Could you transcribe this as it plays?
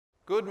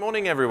Good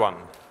morning, everyone.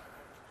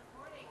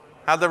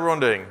 How's everyone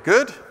doing?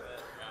 Good?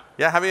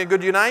 Yeah, having a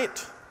good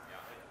Unite?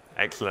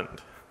 Excellent.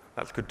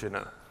 That's good to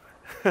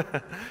know.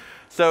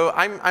 So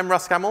I'm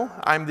Russ Scammell.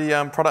 I'm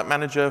the product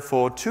manager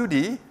for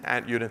 2D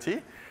at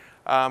Unity.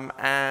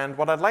 And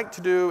what I'd like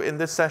to do in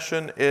this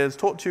session is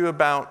talk to you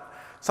about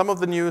some of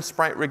the new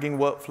Sprite Rigging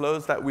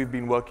workflows that we've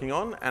been working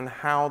on and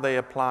how they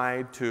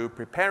apply to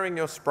preparing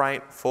your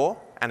sprite for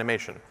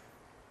animation.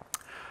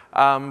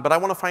 But I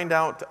want to find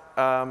out,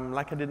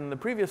 like I did in the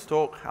previous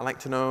talk, I'd like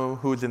to know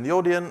who's in the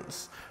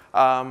audience.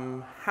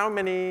 How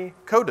many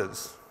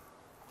coders?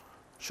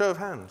 Show of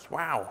hands.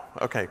 Wow.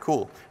 OK,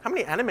 cool. How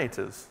many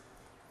animators?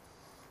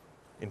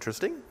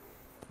 Interesting.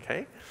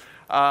 OK.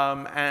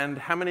 And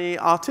how many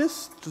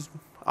artists? Just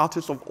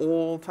artists of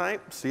all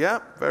types? Yeah,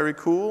 very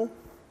cool.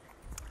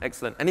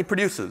 Excellent. Any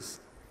producers?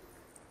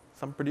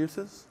 Some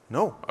producers?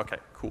 No? OK,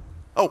 cool.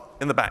 Oh,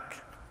 in the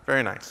back.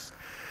 Very nice.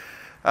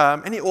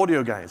 Any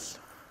audio guys?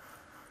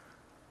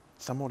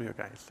 Some audio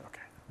guys, OK.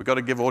 We've got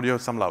to give audio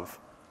some love,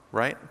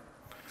 right?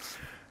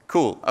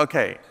 Cool,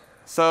 OK.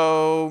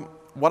 So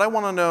what I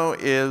want to know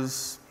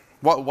is,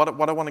 what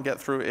I want to get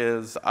through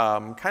is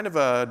kind of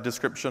a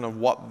description of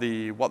what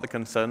the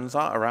concerns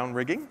are around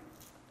rigging,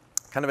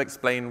 kind of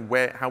explain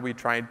how we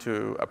tried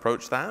to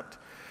approach that,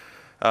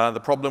 the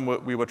problem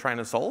we were trying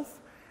to solve.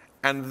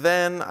 And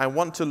then I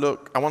want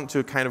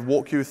to kind of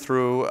walk you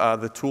through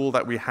the tool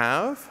that we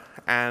have.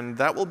 And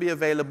that will be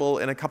available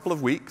in a couple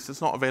of weeks. It's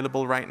not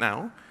available right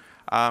now.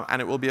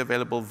 And it will be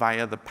available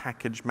via the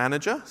package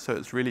manager, so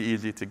it's really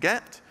easy to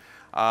get.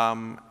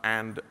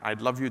 And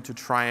I'd love you to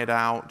try it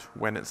out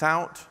when it's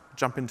out,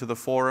 jump into the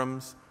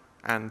forums,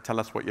 and tell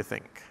us what you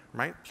think,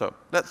 right? So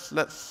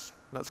let's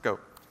go.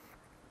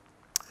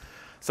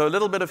 So a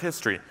little bit of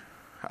history.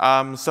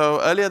 So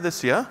earlier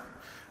this year,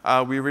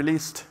 we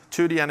released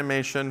 2D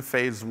animation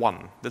phase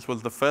 1. This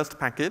was the first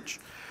package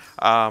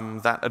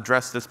that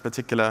addressed this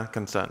particular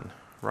concern,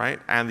 right?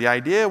 And the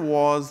idea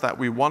was that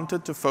we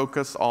wanted to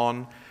focus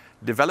on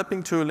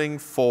developing tooling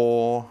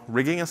for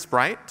rigging a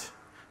sprite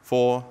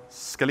for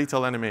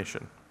skeletal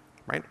animation,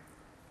 right?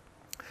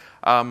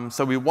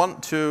 So we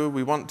want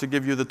to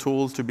give you the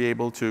tools to be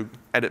able to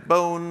edit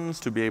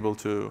bones, to be able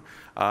to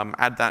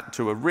add that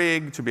to a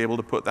rig, to be able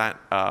to put that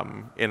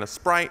in a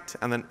sprite,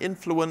 and then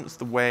influence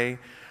the way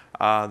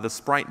the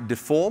sprite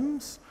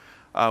deforms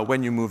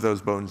when you move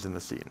those bones in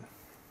the scene.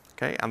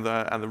 Okay? And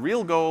the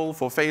real goal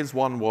for phase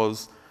 1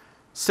 was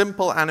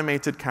simple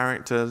animated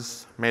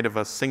characters made of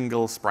a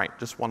single sprite,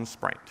 just one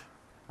sprite.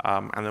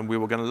 And then we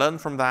were going to learn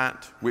from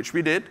that, which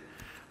we did.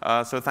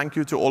 So thank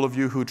you to all of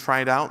you who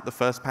tried out the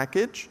first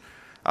package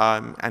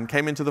and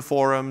came into the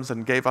forums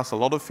and gave us a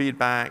lot of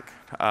feedback,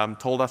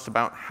 told us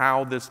about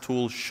how this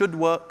tool should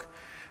work,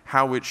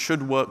 how it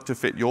should work to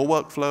fit your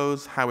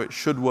workflows, how it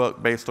should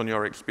work based on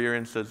your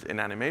experiences in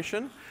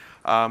animation,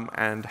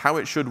 and how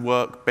it should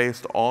work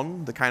based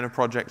on the kind of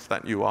projects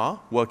that you are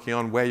working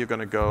on, where you're going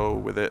to go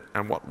with it,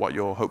 and what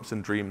your hopes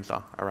and dreams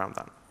are around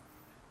that.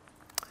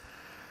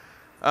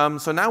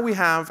 So now we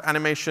have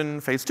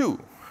animation phase 2.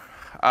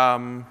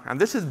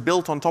 And this is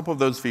built on top of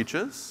those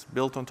features,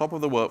 built on top of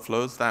the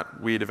workflows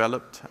that we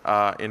developed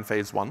in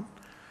phase 1.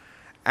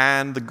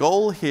 And the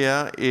goal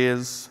here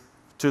is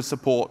to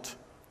support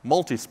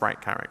multi-sprite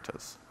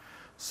characters.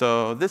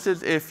 So this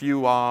is if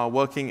you are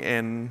working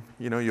in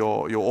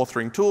your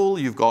authoring tool,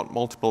 you've got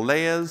multiple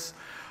layers.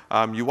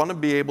 You want to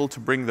be able to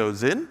bring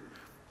those in.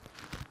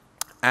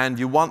 And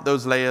you want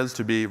those layers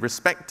to be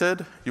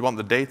respected. You want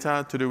the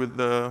data to do with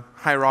the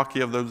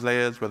hierarchy of those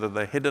layers, whether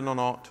they're hidden or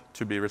not,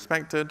 to be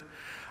respected.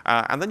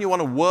 And then you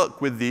want to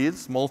work with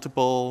these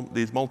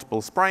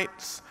multiple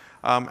sprites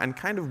and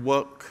kind of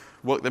work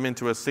them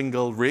into a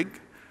single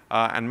rig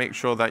and make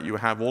sure that you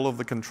have all of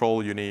the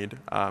control you need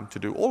to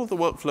do all of the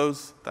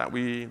workflows that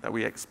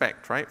we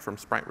expect, right, from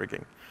sprite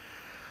rigging.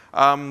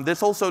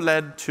 This also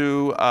led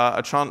to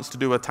a chance to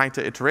do a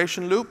tighter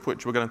iteration loop,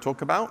 which we're going to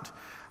talk about.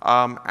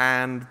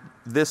 And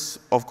this,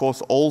 of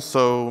course,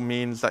 also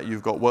means that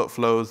you've got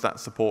workflows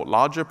that support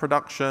larger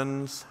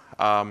productions.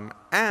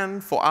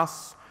 And for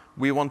us,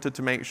 we wanted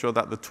to make sure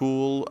that the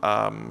tool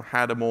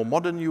had a more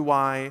modern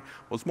UI,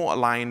 was more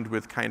aligned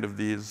with kind of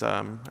these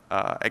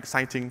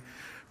exciting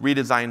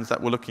redesigns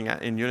that we're looking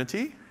at in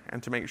Unity,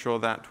 and to make sure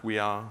that we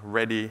are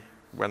ready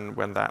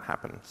when that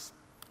happens.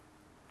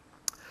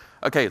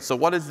 OK, so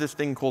what is this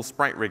thing called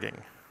sprite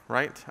rigging?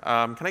 Right?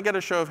 Can I get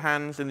a show of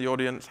hands in the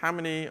audience? How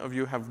many of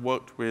you have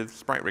worked with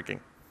sprite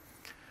rigging?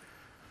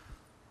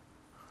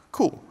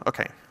 Cool.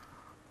 OK.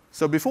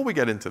 So before we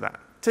get into that,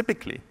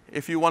 typically,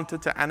 if you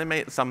wanted to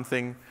animate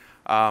something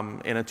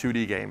in a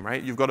 2D game,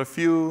 right, you've got a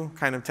few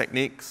kind of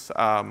techniques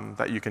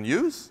that you can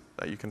use,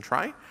 that you can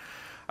try.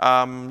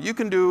 You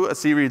can do a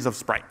series of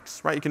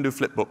sprites, right? You can do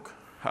flipbook.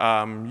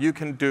 You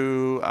can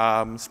do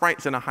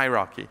sprites in a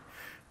hierarchy.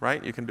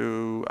 Right? You can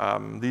do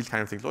these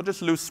kind of things, or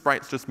just loose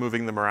sprites, just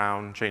moving them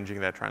around, changing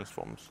their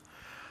transforms.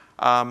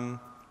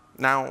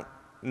 Now,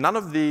 none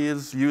of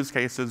these use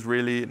cases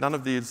really, none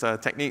of these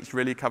techniques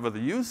really cover the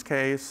use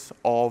case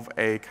of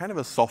a kind of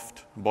a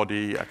soft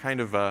body, a kind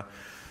of a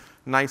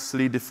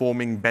nicely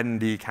deforming,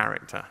 bendy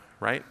character,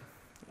 right?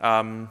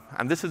 And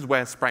this is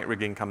where sprite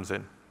rigging comes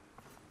in.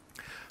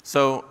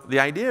 So the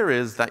idea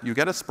is that you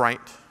get a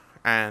sprite,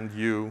 and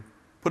you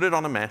put it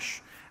on a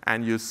mesh,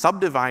 and you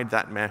subdivide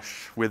that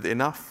mesh with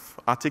enough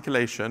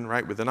articulation,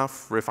 right, with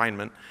enough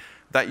refinement,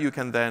 that you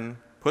can then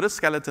put a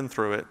skeleton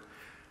through it,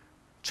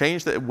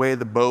 change the way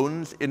the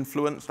bones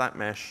influence that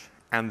mesh,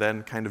 and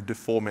then kind of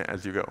deform it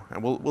as you go.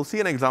 And we'll see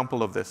an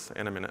example of this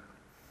in a minute.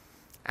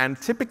 And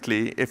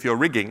typically, if you're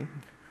rigging,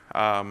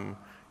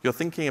 you're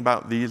thinking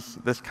about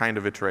this kind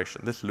of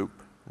iteration, this loop,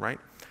 right?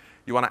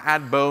 You want to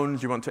add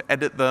bones, you want to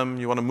edit them,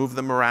 you want to move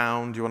them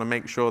around, you want to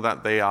make sure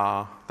that they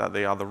are at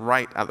the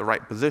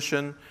right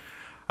position.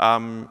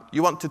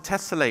 You want to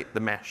tessellate the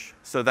mesh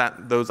so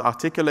that those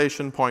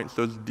articulation points,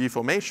 those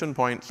deformation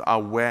points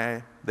are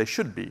where they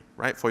should be,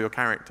 right, for your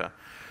character.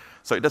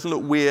 So it doesn't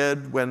look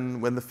weird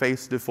when the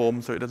face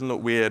deforms, so it doesn't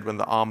look weird when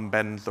the arm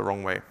bends the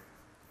wrong way.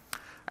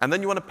 And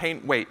then you want to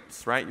paint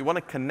weights, right? You want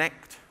to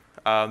connect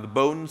the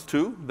bones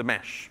to the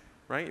mesh,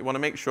 right? You want to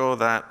make sure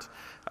that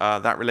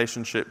that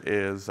relationship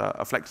is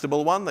a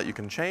flexible one that you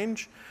can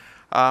change.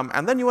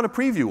 And then you want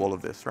to preview all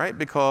of this, right?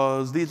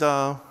 Because it's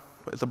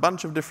a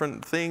bunch of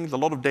different things, a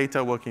lot of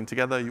data working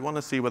together. You want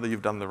to see whether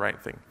you've done the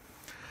right thing.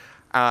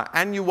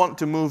 And you want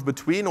to move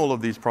between all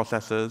of these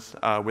processes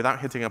without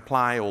hitting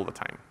apply all the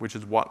time, which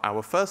is what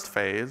our first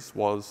phase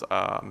was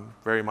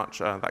very much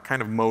that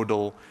kind of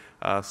modal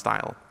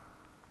style.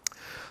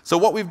 So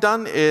what we've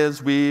done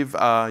is we've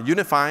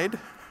unified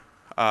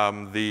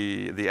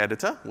the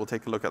editor. We'll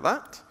take a look at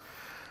that.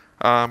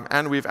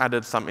 And we've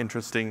added some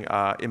interesting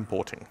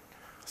importing.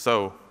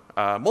 So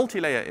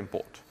multi-layer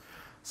import.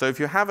 So if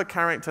you have a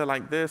character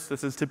like this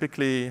is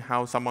typically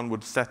how someone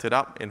would set it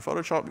up in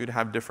Photoshop. You'd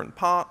have different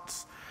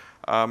parts.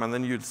 And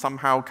then you'd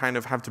somehow kind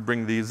of have to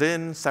bring these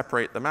in,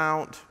 separate them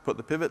out, put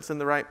the pivots in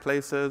the right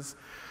places,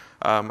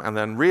 and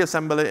then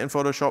reassemble it in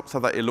Photoshop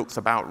so that it looks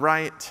about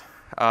right.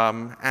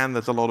 And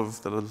there's a lot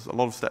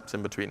of steps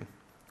in between,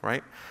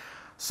 right?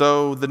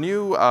 So the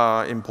new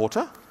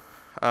importer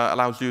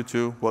allows you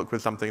to work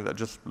with something that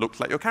just looks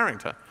like your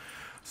character.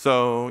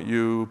 So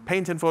you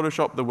paint in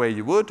Photoshop the way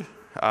you would.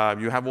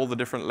 You have all the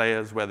different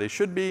layers where they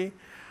should be.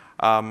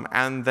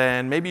 And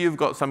then maybe you've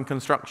got some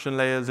construction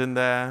layers in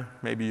there.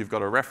 Maybe you've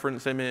got a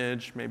reference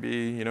image. Maybe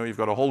you've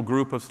got a whole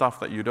group of stuff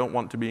that you don't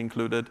want to be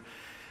included.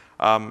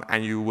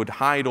 And you would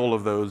hide all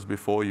of those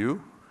before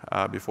you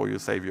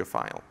save your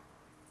file.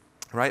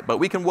 Right? But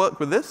we can work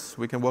with this.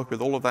 We can work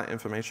with all of that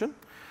information.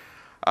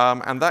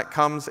 And that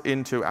comes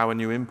into our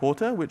new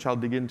importer, which I'll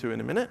dig into in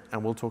a minute.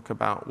 And we'll talk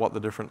about what the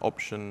different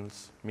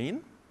options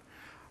mean.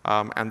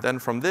 And then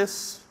from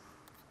this,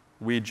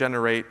 we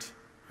generate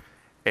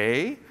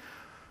a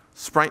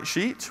sprite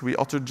sheet. We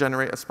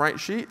auto-generate a sprite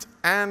sheet.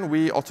 And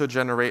we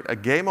auto-generate a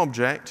game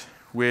object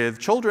with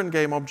children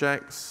game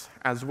objects,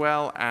 as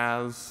well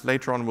as,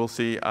 later on, we'll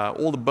see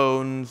all the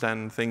bones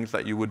and things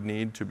that you would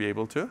need to be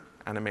able to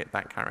animate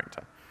that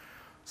character.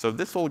 So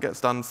this all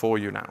gets done for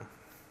you now.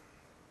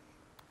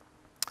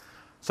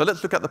 So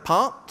let's look at the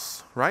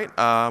parts, right?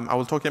 I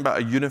was talking about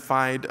a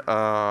unified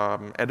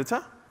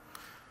editor.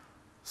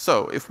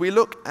 So if we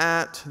look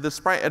at the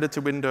sprite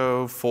editor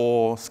window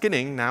for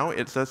skinning now,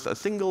 it's a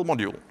single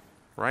module,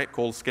 right,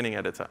 called skinning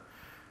editor.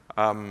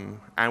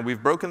 And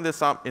we've broken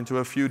this up into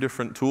a few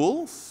different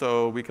tools.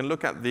 So we can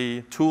look at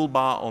the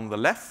toolbar on the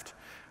left.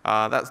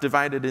 That's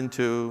divided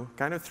into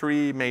kind of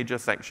 3 major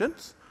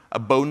sections. A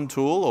bone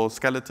tool or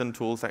skeleton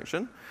tool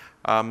section.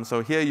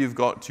 So here you've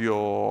got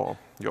your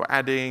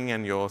adding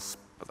and your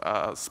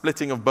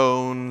splitting of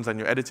bones and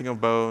your editing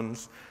of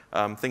bones,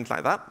 things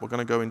like that. We're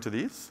going to go into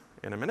these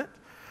in a minute.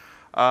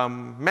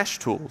 Mesh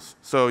tools.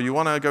 So you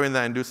want to go in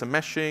there and do some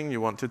meshing. You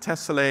want to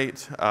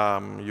tessellate.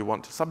 You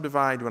want to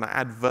subdivide. You want to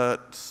add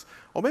verts.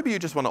 Or maybe you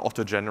just want to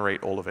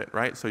auto-generate all of it,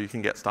 right? So you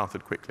can get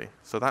started quickly.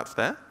 So that's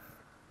there.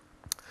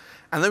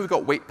 And then we've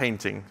got weight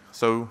painting.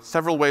 So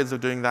several ways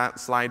of doing that,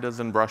 sliders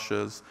and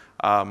brushes,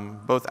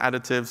 both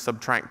additive,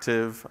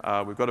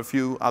 subtractive. We've got a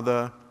few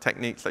other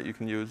techniques that you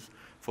can use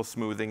for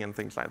smoothing and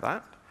things like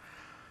that.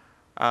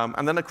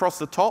 And then across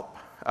the top,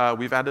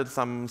 we've added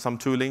some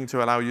tooling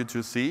to allow you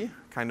to see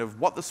kind of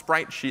what the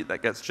sprite sheet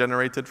that gets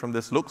generated from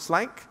this looks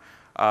like,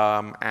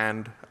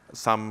 and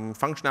some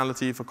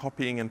functionality for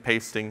copying and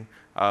pasting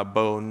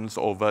bones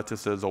or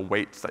vertices or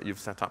weights that you've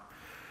set up.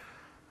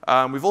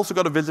 We've also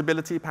got a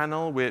visibility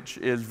panel, which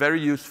is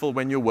very useful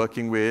when you're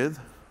working with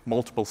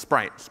multiple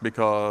sprites,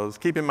 because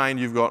keep in mind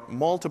you've got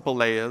multiple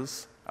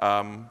layers,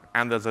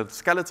 and there's a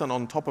skeleton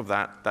on top of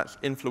that that's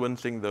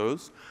influencing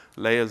those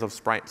layers of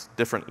sprites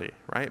differently,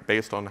 right,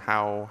 based on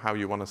how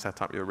you want to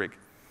set up your rig.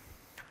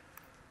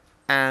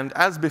 And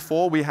as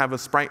before, we have a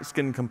sprite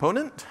skin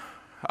component.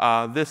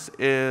 This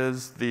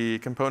is the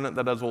component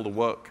that does all the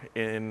work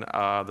in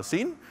the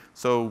scene.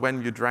 So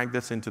when you drag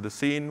this into the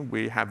scene,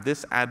 we have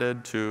this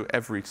added to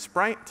every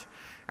sprite.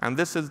 And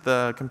this is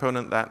the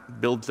component that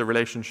builds the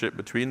relationship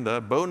between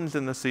the bones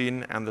in the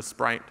scene and the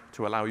sprite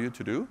to allow you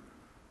to do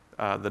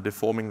the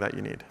deforming that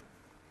you need.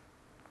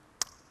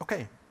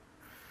 OK.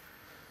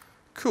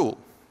 Cool.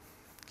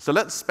 So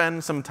let's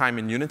spend some time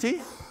in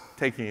Unity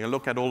taking a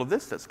look at all of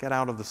this. Let's get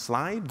out of the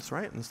slides,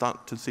 right, and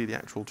start to see the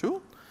actual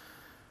tool.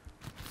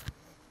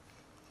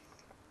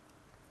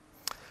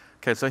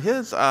 OK, so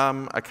here's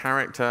a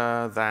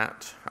character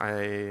that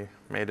I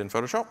made in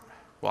Photoshop.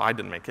 Well, I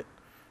didn't make it.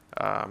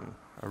 A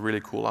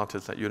really cool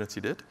artist at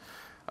Unity did.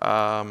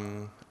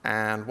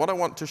 And what I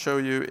want to show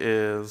you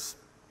is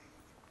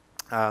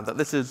that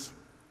this is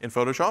in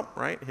Photoshop,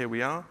 right? Here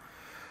we are.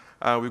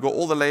 We've got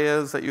all the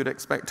layers that you'd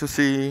expect to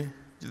see.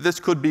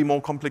 This could be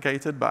more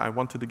complicated, but I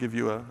wanted to give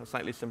you a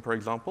slightly simpler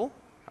example.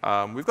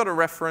 We've got a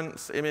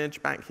reference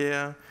image back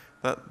here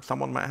that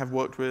someone might have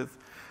worked with.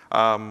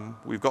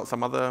 We've got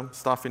some other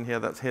stuff in here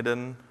that's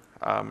hidden.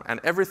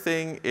 And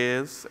everything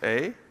is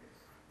a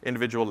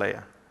individual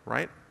layer,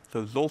 right?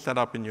 So it's all set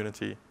up in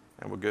Unity,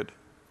 and we're good.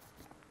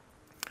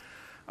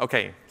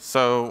 OK,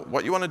 so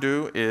what you want to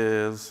do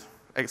is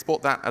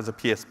export that as a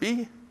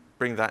PSB,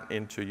 bring that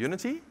into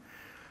Unity.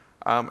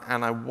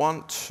 And I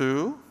want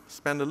to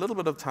spend a little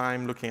bit of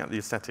time looking at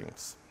these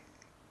settings.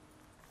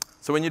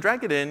 So when you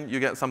drag it in, you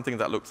get something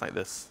that looks like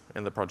this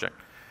in the project.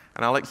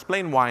 And I'll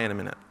explain why in a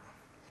minute.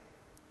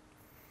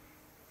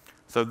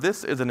 So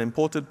this is an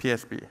imported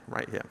PSB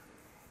right here.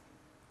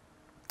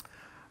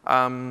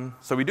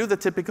 So we do the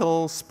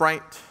typical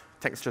Sprite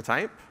texture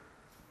type.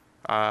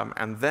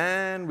 And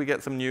then we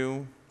get some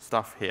new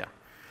stuff here.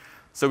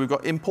 So we've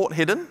got import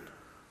hidden.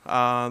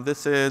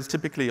 This is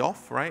typically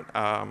off, right?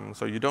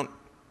 So you don't.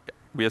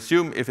 We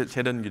assume if it's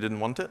hidden, you didn't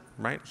want it,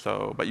 right?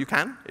 So, but you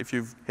can. If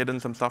you've hidden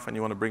some stuff and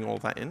you want to bring all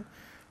that in,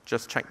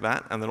 just check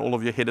that, and then all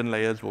of your hidden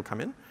layers will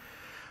come in.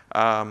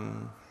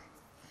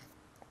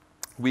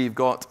 We've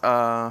got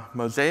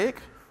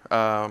mosaic.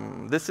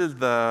 This is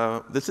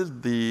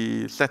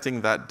the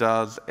setting that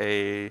does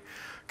a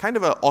kind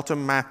of an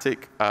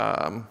automatic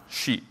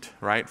sheet,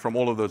 right, from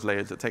all of those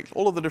layers. It takes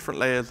all of the different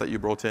layers that you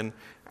brought in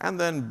and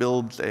then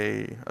builds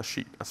a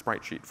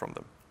sprite sheet from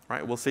them.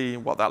 Right? We'll see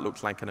what that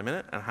looks like in a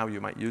minute and how you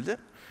might use it.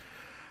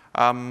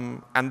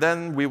 And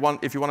then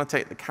if you want to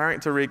take the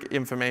character rig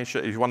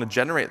information, if you want to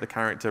generate the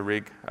character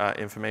rig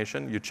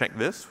information, you check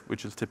this,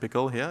 which is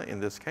typical here in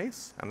this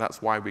case. And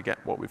that's why we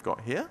get what we've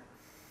got here.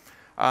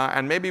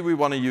 And maybe we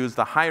want to use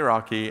the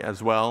hierarchy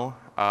as well,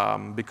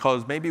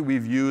 because maybe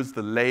we've used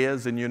the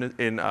layers in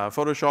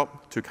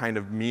Photoshop to kind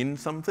of mean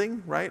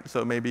something, right?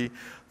 So maybe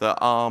the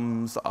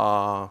arms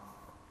are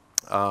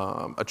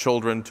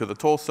children to the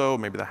torso,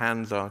 maybe the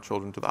hands are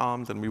children to the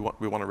arms, and we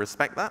want to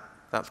respect that.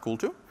 That's cool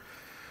too.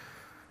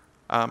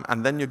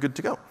 And then you're good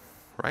to go,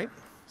 right?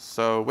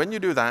 So when you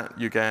do that,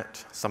 you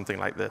get something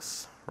like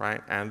this,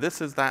 right? And this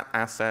is that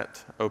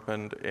asset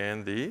opened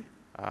in the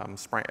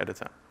Sprite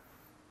editor.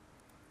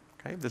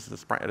 Okay, this is the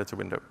Sprite editor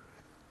window.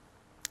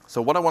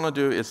 So what I want to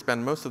do is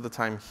spend most of the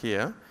time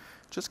here,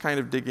 just kind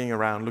of digging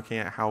around, looking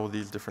at how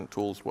these different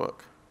tools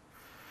work.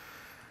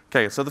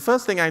 OK, so the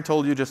first thing I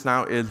told you just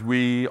now is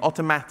we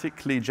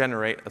automatically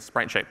generate a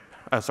sprite sheet.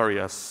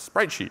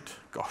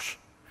 Gosh.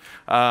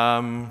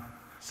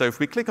 So if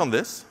we click on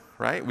this,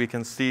 right, we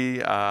can see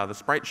the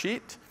sprite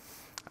sheet.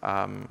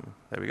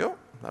 There we go.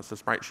 That's the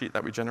sprite sheet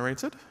that we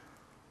generated,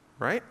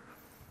 right?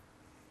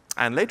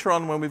 And later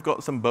on, when we've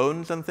got some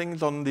bones and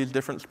things on these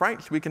different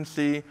sprites, we can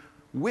see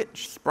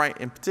which sprite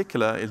in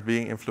particular is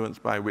being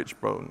influenced by which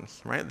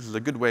bones, right? This is a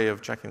good way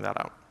of checking that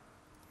out.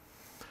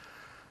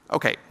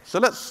 OK, so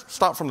let's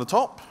start from the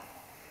top.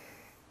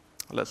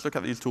 Let's look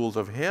at these tools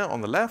over here on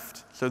the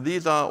left. So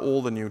these are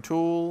all the new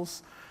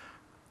tools.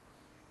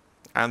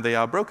 And they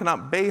are broken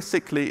up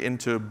basically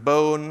into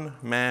bone,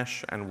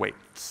 mesh, and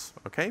weights.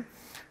 OK?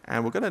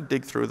 And we're going to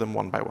dig through them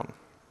one by one.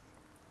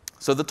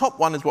 So the top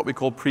one is what we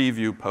call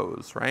preview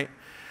pose, right?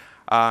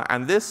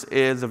 And this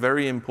is a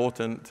very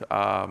important.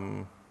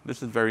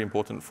 This is very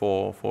important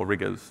for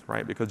riggers,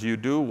 right? Because you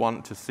do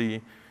want to see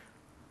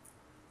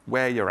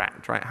where you're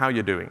at, right? How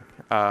you're doing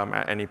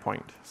at any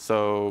point.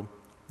 So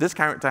this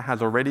character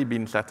has already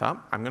been set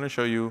up. I'm going to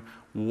show you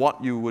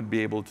what you would be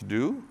able to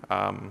do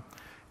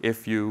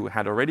if you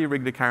had already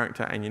rigged the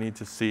character and you need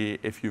to see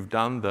if you've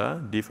done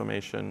the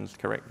deformations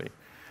correctly.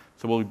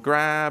 So we'll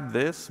grab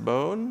this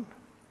bone,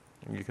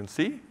 and you can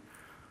see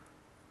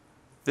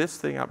this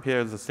thing up here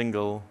is a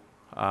single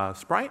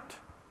sprite,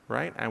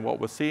 right? And what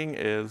we're seeing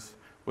is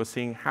we're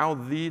seeing how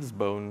these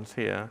bones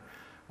here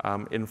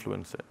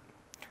influence it.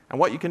 And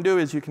what you can do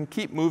is you can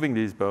keep moving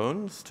these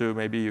bones to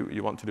maybe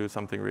you want to do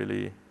something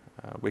really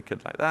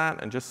wicked like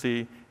that, and just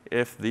see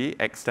if the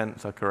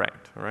extents are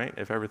correct, right?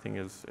 If everything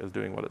is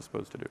doing what it's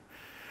supposed to do.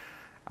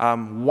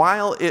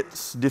 While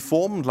it's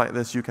deformed like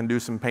this, you can do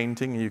some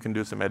painting and you can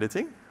do some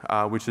editing,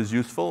 which is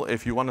useful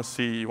if you want to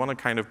see, you want to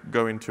kind of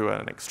go into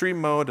an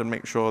extreme mode and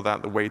make sure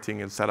that the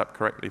weighting is set up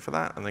correctly for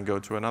that, and then go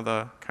to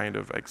another kind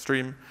of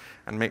extreme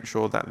and make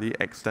sure that the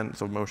extents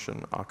of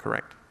motion are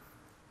correct.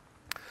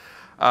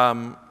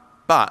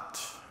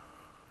 But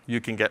you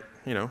can get,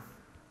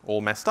 all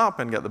messed up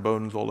and get the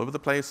bones all over the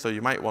place, so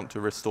you might want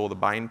to restore the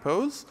bind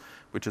pose,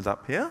 which is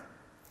up here.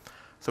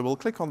 So we'll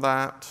click on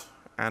that,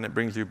 and it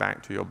brings you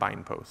back to your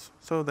bind pose.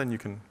 So then you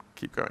can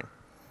keep going.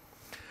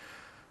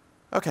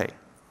 OK,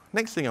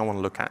 Next thing I want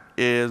to look at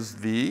is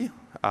the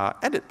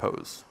edit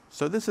pose.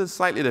 So this is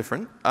slightly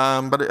different,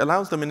 but it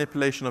allows the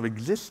manipulation of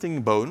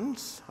existing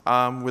bones,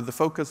 with the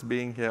focus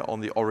being here on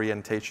the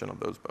orientation of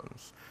those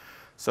bones.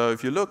 So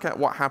if you look at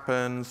what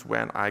happens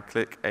when I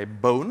click a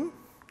bone,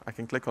 I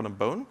can click on a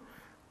bone.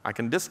 I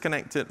can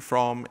disconnect it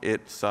from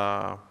its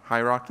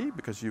hierarchy,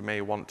 because you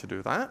may want to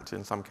do that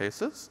in some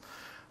cases.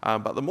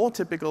 But the more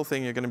typical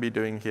thing you're going to be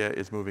doing here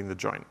is moving the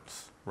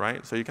joints,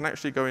 right? So you can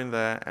actually go in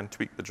there and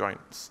tweak the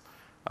joints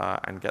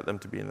and get them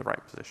to be in the right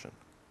position.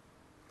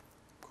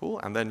 Cool,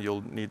 and then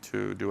you'll need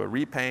to do a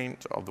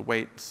repaint of the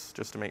weights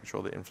just to make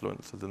sure the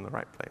influence is in the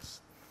right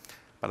place.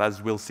 But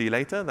as we'll see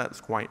later,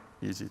 that's quite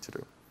easy to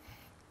do.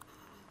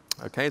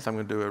 Okay, so I'm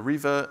going to do a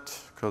revert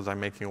because I'm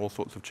making all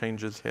sorts of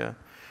changes here.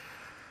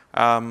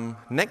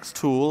 Next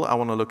tool I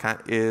want to look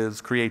at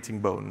is creating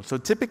bones. So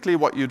typically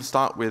what you'd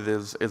start with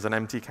is an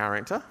empty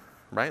character,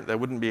 right? There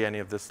wouldn't be any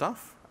of this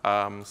stuff.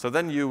 So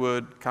then you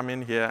would come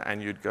in here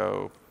and you'd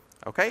go,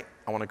 OK,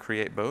 I want to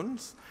create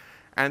bones.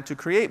 And to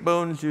create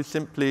bones, you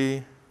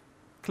simply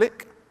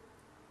click.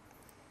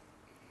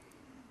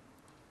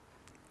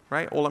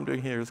 Right? All I'm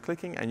doing here is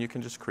clicking, and you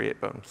can just create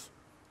bones.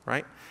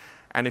 Right?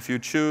 And if you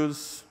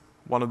choose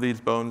one of these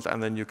bones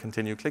and then you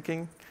continue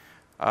clicking,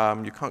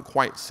 you can't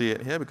quite see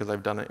it here because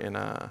I've done it in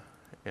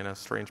a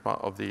strange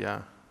part of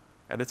the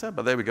editor,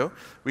 but there we go.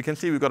 We can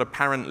see we've got a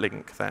parent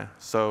link there.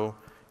 So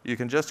you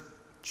can just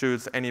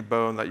choose any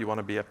bone that you want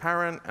to be a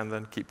parent and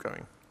then keep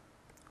going.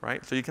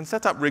 Right? So you can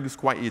set up rigs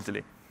quite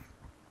easily.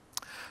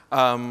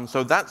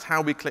 So that's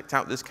how we clicked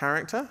out this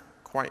character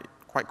quite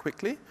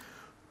quickly.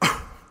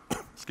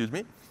 Excuse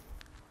me.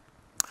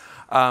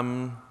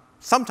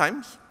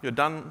 Sometimes you're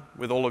done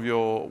with all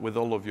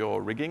of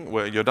your rigging,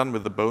 where you're done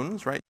with the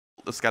bones, right?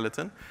 The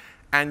skeleton,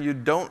 and you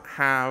don't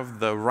have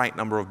the right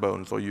number of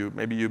bones, or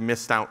maybe you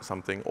missed out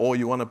something, or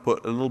you want to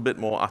put a little bit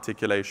more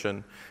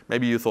articulation.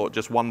 Maybe you thought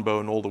just one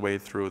bone all the way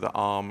through the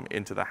arm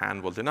into the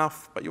hand was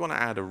enough, but you want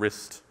to add a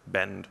wrist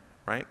bend,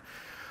 right?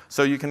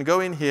 So you can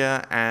go in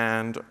here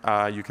and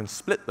you can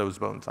split those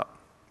bones up.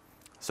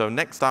 So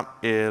next up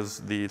is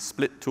the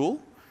split tool,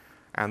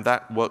 and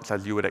that works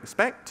as you would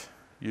expect.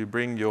 You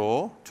bring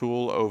your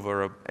tool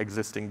over an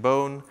existing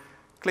bone,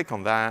 click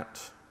on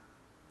that,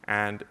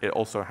 and it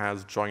also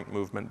has joint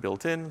movement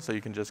built in, so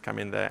you can just come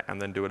in there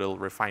and then do a little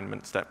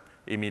refinement step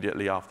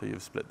immediately after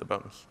you've split the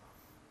bones.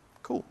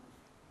 Cool.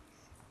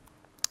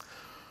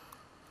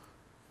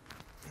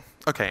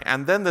 OK,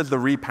 and then there's the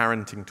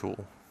reparenting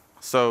tool.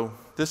 So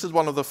this is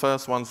one of the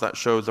first ones that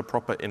shows a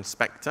proper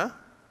inspector.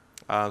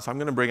 So I'm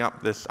going to bring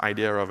up this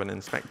idea of an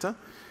inspector.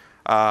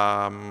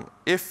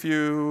 If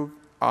you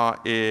are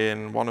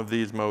in one of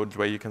these modes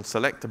where you can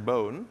select a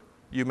bone,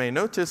 you may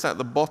notice at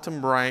the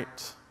bottom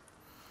right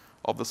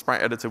of the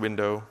sprite editor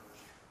window,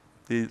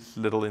 these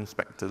little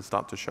inspectors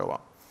start to show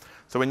up.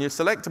 So when you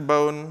select a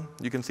bone,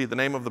 you can see the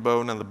name of the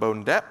bone and the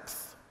bone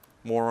depth.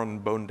 More on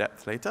bone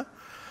depth later.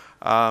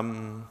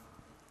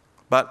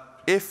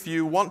 But if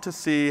you want to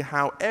see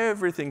how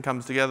everything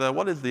comes together,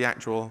 what is the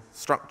actual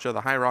structure,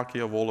 the hierarchy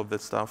of all of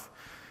this stuff,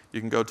 you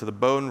can go to the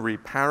bone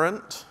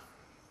reparent,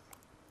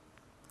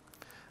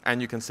 and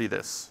you can see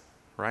this,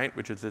 right,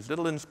 which is this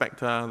little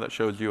inspector that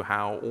shows you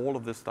how all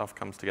of this stuff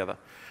comes together.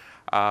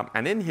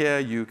 And in here,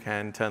 you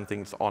can turn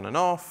things on and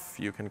off.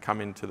 You can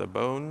come into the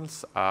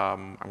bones.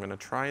 I'm going to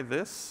try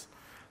this.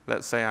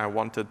 Let's say I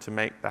wanted to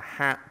make the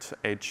hat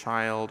a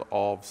child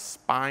of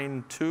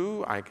spine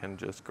 2. I can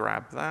just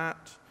grab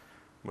that,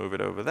 move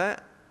it over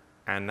there,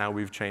 and now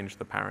we've changed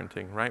the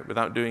parenting, right?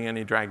 Without doing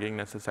any dragging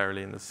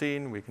necessarily in the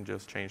scene, we can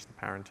just change the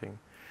parenting.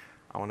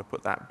 I want to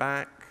put that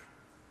back.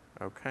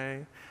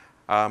 OK.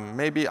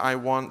 Maybe I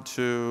want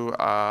to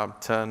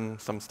turn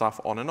some stuff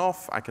on and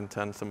off. I can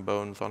turn some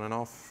bones on and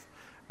off.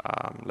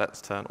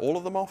 Let's turn all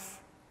of them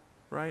off,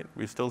 right?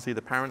 We still see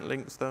the parent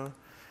links, though.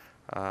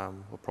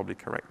 We'll probably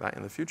correct that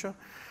in the future.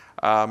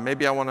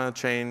 Maybe I want to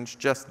change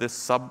just this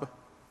sub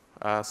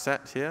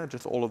set here,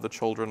 just all of the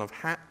children of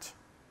hat,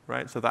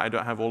 right? So that I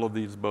don't have all of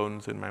these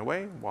bones in my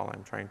way while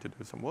I'm trying to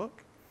do some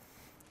work.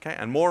 Okay,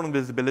 and more on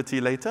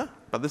visibility later.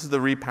 But this is the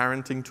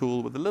reparenting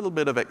tool with a little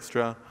bit of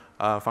extra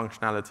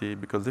functionality,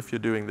 because if you're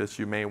doing this,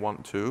 you may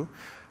want to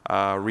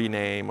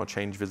rename or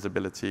change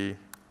visibility.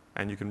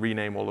 And you can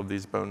rename all of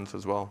these bones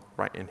as well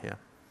right in here.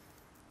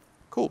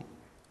 Cool.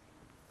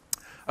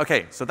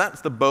 OK, so that's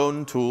the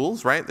bone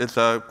tools, right? It's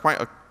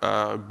quite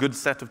a good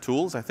set of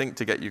tools, I think,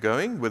 to get you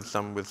going with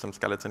some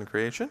skeleton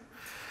creation.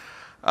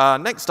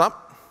 Next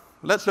up,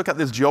 let's look at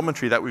this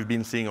geometry that we've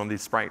been seeing on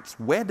these sprites.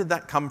 Where did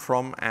that come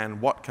from, and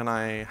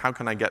how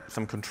can I get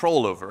some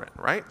control over it,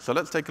 right? So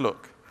let's take a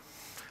look.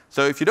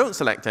 So if you don't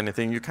select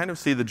anything, you kind of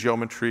see the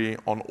geometry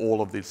on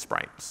all of these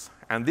sprites.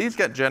 And these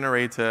get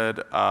generated.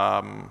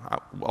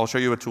 I'll show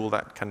you a tool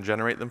that can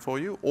generate them for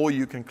you, or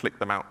you can click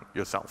them out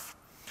yourself.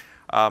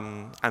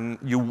 And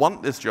you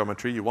want this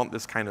geometry, you want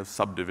this kind of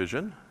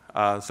subdivision,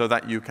 so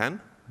that you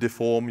can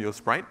deform your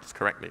sprites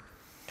correctly.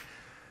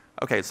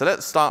 OK, so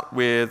let's start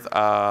with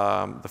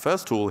the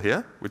first tool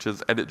here, which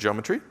is edit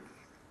geometry.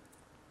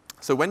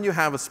 So when you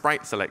have a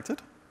sprite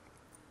selected,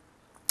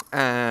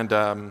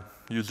 and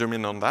you zoom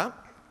in on that,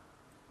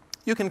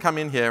 you can come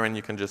in here and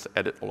you can just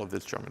edit all of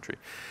this geometry.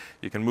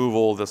 You can move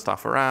all this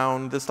stuff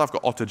around. This stuff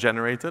got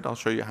auto-generated. I'll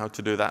show you how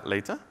to do that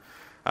later.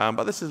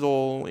 But this is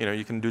all,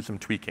 you can do some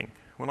tweaking.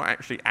 We're not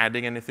actually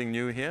adding anything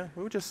new here.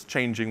 We're just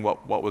changing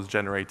what was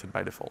generated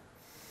by default.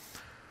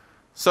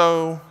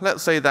 So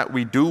let's say that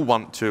we do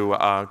want to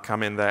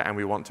come in there and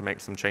we want to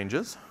make some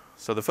changes.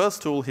 So the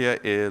first tool here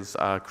is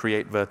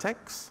create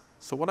vertex.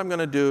 So what I'm going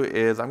to do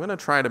is I'm going to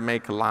try to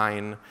make a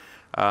line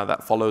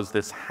that follows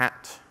this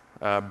hat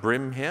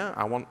brim here.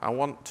 I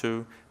want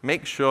to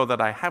make sure that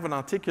I have an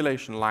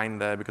articulation line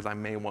there because I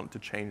may want to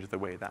change the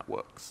way that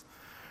works.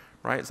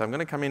 Right? So I'm going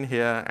to come in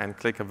here and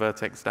click a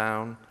vertex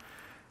down.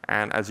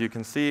 And as you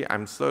can see,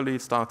 I'm slowly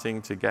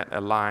starting to get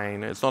a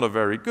line. It's not a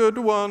very good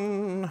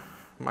one.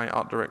 My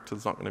art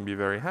director's not going to be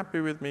very happy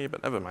with me,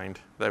 but never mind.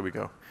 There we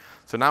go.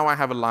 So now I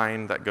have a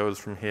line that goes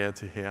from here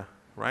to here,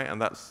 right?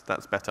 And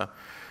that's better.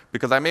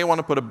 Because I may want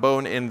to put a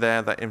bone in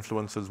there that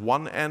influences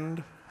one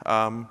end,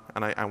 and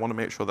I want to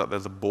make sure that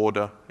there's a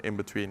border in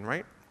between,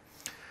 right?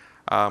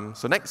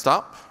 So next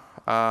up,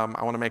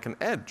 I want to make an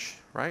edge,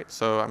 right?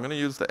 So I'm going to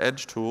use the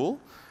edge tool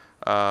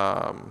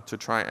to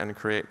try and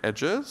create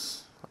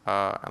edges.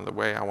 And the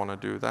way I want to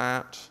do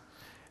that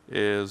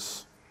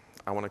is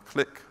I want to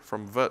click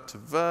from vert to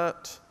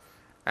vert.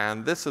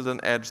 And this is an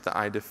edge that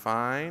I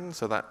define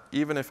so that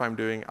even if I'm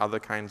doing other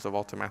kinds of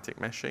automatic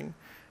meshing,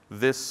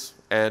 this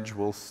edge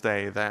will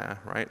stay there,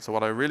 right? So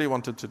what I really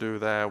wanted to do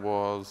there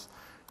was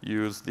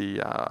use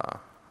the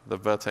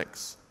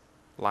vertex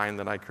line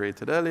that I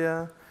created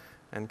earlier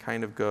and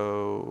kind of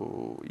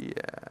go, yeah,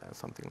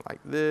 something like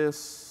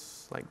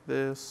this, like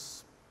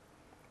this.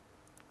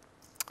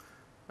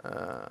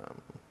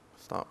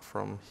 Start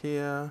from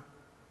here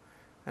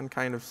and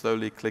kind of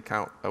slowly click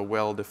out a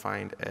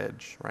well-defined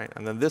edge, right?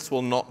 And then this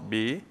will not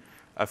be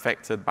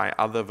affected by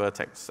other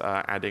vertex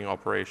adding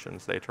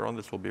operations later on.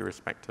 This will be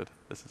respected.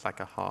 This is like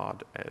a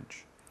hard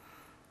edge.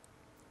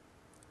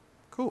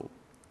 Cool.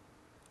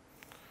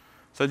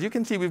 So as you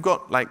can see, we've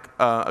got like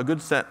a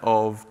good set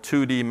of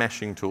 2D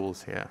meshing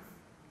tools here.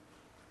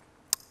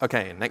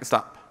 OK, next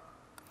up,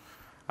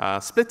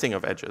 splitting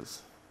of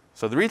edges.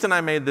 So the reason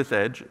I made this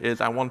edge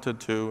is I wanted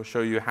to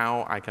show you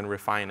how I can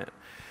refine it.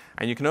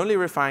 And you can only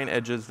refine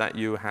edges that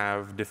you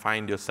have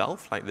defined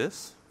yourself, like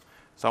this.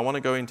 So I want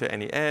to go into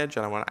any edge,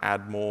 and I want to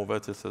add more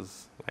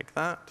vertices like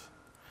that.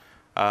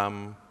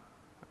 And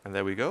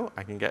there we go.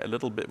 I can get a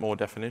little bit more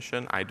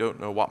definition. I don't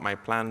know what my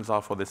plans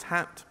are for this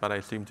hat, but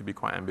I seem to be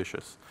quite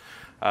ambitious.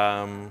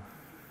 So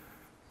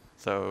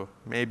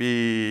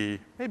maybe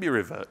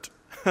revert.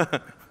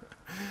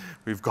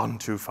 We've gone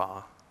too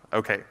far.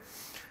 OK.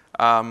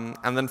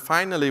 And then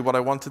finally, what I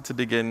wanted to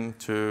dig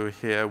into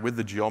here with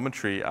the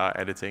geometry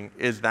editing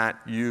is that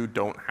you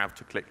don't have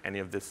to click any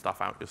of this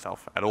stuff out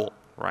yourself at all,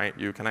 right?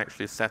 You can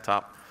actually set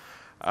up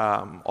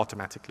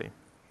automatically.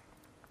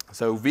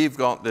 So we've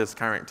got this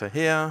character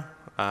here.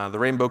 The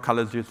rainbow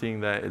colors you're seeing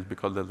there is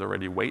because there's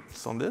already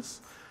weights on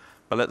this.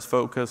 But let's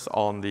focus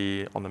on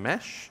the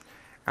mesh.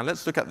 And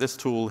let's look at this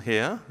tool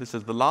here. This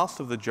is the last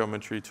of the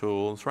geometry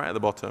tools right at the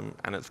bottom,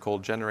 and it's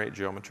called Generate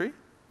Geometry.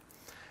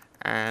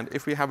 And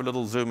if we have a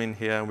little zoom in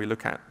here and we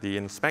look at the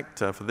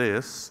inspector for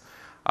this,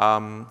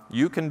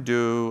 you can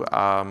do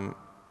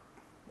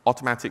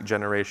automatic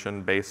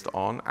generation based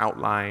on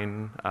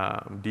outline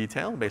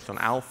detail, based on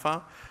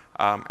alpha,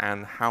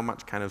 and how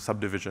much kind of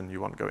subdivision you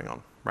want going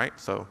on, right?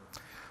 So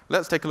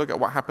let's take a look at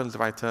what happens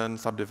if I turn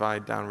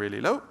subdivide down really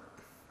low,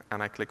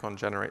 and I click on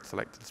Generate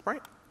Selected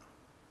Sprite.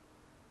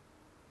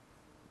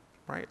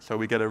 Right? So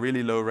we get a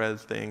really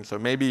low-res thing. So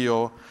maybe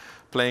you're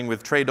playing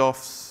with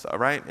trade-offs,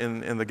 right,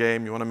 in the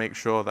game. You want to make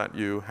sure that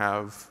you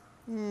have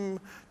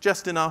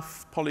just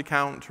enough poly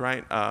count,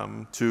 right,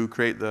 to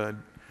create the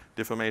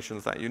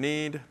deformations that you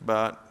need.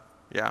 But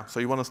yeah, so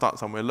you want to start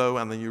somewhere low,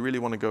 and then you really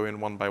want to go in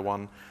one by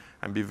one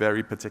and be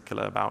very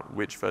particular about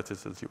which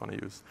vertices you want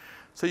to use.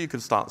 So you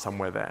could start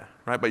somewhere there,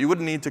 right? But you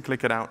wouldn't need to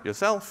click it out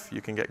yourself.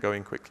 You can get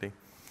going quickly.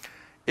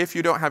 If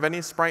you don't have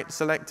any sprite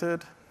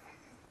selected,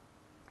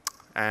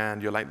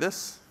 and you're like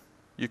this,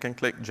 you can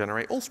click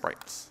Generate All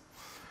Sprites.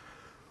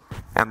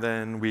 And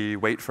then we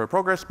wait for a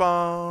progress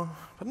bar,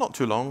 but not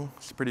too long.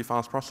 It's a pretty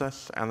fast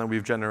process. And then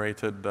we've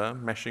generated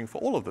meshing for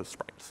all of those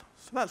sprites.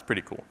 So that's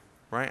pretty cool,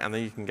 right? And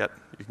then you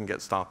can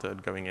get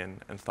started going in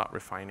and start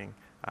refining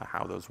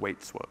how those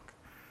weights work.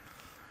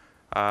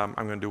 I'm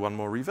going to do one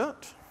more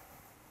revert.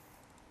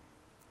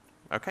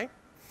 OK.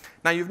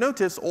 Now, you've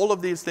noticed all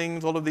of these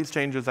things, all of these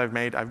changes I've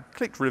made, I've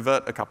clicked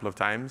revert a couple of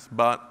times,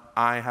 but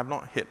I have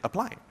not hit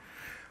apply.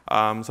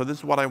 So this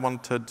is what I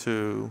wanted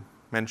to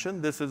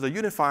mention. This is a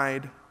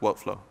unified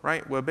workflow,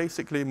 right? We're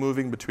basically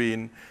moving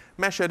between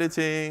mesh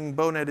editing,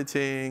 bone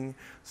editing,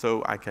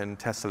 so I can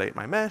tessellate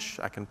my mesh.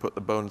 I can put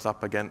the bones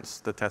up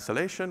against the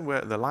tessellation,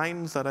 where the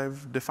lines that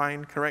I've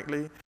defined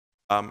correctly.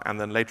 And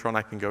then later on,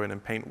 I can go in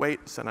and paint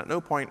weights. And at no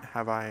point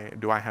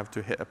do I have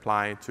to hit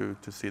apply to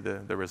see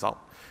the result.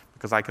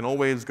 Because I can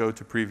always go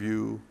to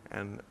preview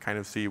and kind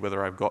of see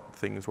whether I've got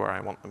things where I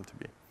want them to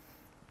be.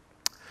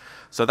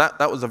 So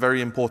that was a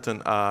very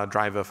important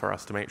driver for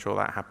us to make sure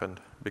that happened,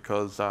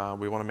 because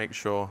we want to make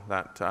sure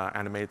that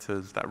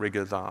animators, that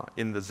riggers are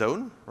in the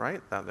zone,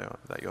 right? That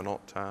you're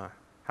not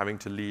having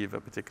to leave a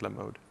particular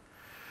mode.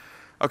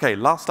 OK,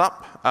 last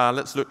up,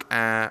 let's look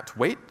at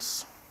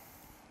weights.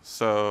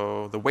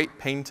 So the weight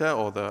painter,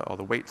 or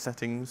the weight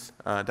settings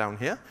down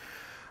here.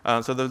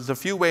 So there's a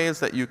few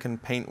ways that you can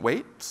paint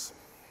weights.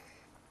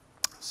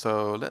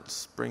 So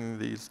let's bring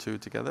these two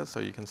together so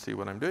you can see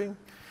what I'm doing.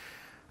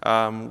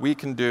 We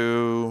can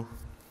do,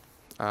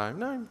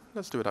 no,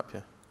 let's do it up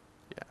here.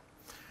 Yeah.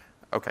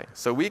 OK,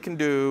 so we can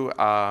do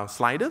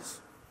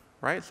sliders,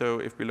 right? So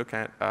if we look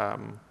at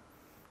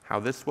how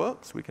this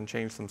works, we can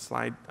change some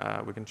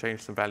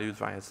values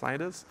via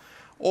sliders,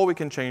 or we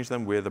can change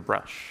them with a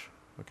brush.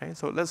 OK,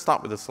 so let's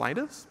start with the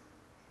sliders.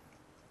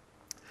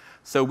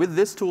 So with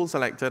this tool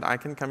selected, I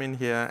can come in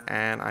here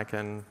and I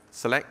can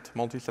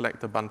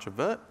multi-select a bunch of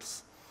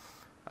verts.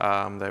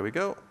 There we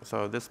go.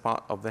 So this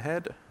part of the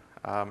head.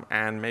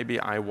 And maybe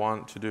I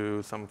want to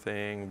do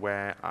something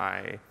where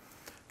I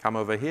come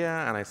over here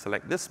and I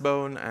select this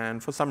bone,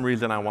 and for some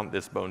reason I want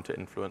this bone to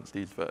influence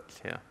these verts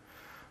here.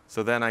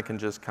 So then I can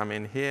just come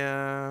in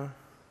here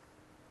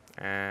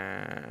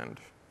and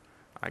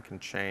I can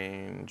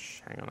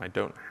change, hang on, I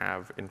don't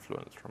have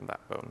influence from that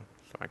bone,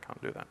 so I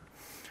can't do that.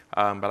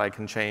 But I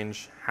can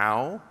change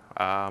how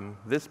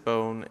this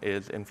bone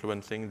is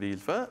influencing these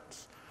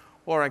verts,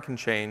 or I can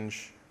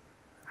change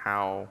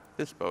how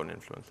this bone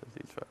influences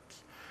these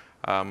verts.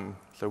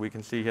 So we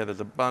can see here there's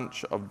a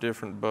bunch of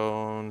different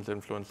bones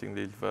influencing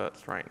these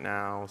verts right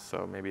now.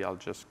 So maybe I'll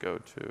just go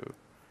to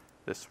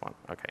this one.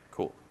 OK,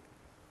 cool.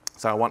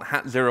 So I want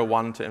hat 0,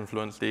 1 to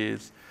influence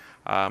these.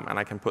 And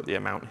I can put the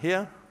amount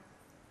here,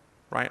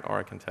 right? Or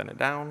I can turn it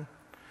down.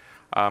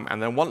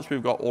 And then once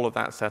we've got all of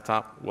that set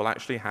up, we'll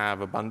actually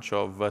have a bunch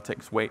of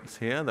vertex weights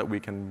here that we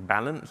can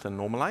balance and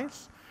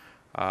normalize.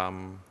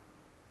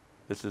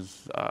 This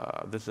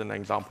is an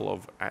example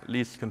of at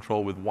least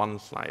control with one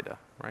slider,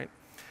 right?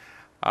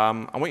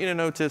 I want you to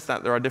notice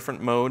that there are different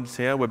modes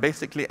here. We're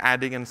basically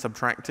adding and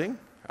subtracting.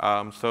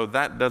 So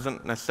that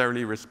doesn't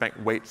necessarily respect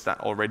weights that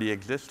already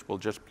exist. We'll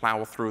just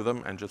plow through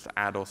them and just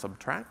add or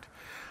subtract.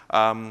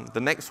 The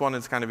next one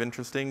is kind of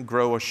interesting,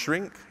 grow or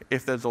shrink.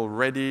 If there's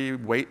already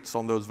weights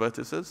on those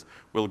vertices,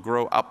 we'll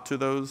grow up to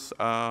those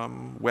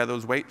where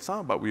those weights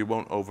are, but we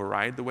won't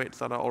override the weights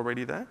that are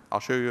already there.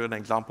 I'll show you an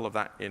example of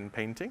that in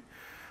painting.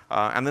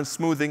 And then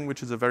smoothing,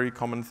 which is a very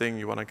common thing.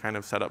 You want to kind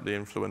of set up the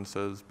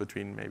influences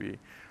between maybe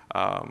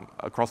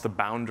across the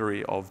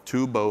boundary of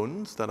two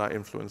bones that are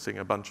influencing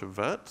a bunch of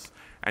verts,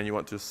 and you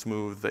want to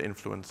smooth the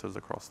influences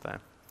across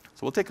there. So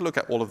we'll take a look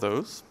at all of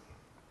those.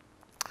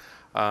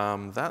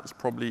 That's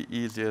probably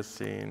easier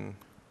seen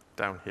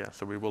down here,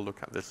 so we will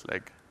look at this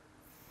leg.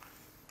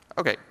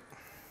 OK.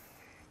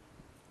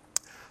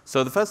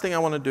 So the first thing I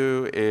want to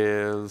do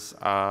is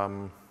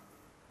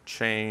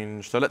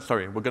change. So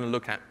we're going to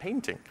look at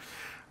painting.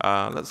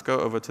 Let's go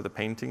over to the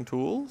painting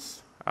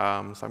tools. So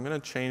I'm going to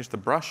change the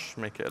brush,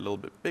 make it a little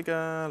bit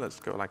bigger. Let's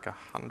go like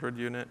 100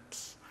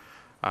 units.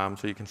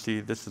 So you can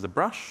see this is a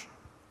brush.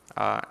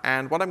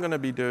 And what I'm going to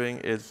be doing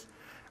is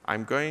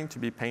I'm going to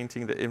be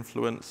painting the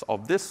influence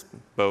of this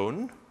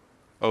bone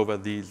over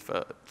these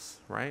verts,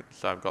 right?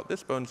 So I've got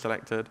this bone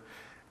selected,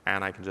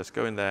 and I can just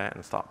go in there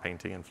and start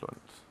painting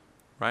influence,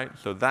 right?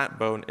 So that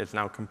bone is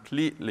now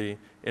completely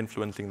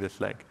influencing this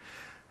leg.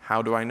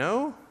 How do I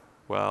know?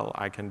 Well,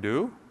 I can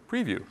do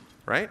preview,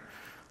 right?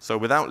 So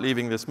without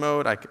leaving this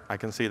mode, I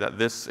can see that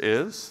this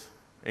is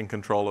in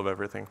control of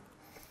everything.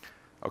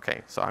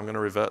 OK, so I'm going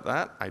to revert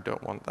that. I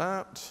don't want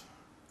that.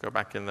 Go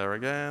back in there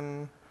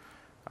again.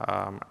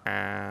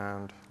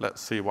 And let's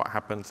see what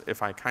happens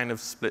if I kind of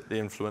split the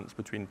influence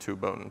between two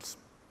bones.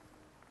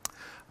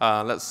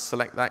 Let's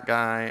select that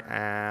guy,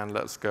 and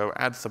let's go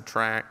add,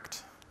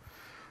 subtract,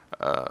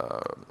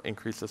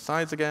 increase the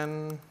size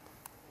again.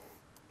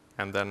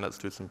 And then let's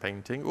do some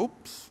painting.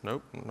 Oops,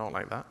 nope, not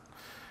like that.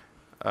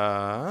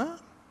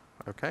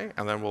 OK,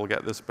 and then we'll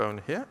get this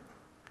bone here,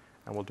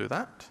 and we'll do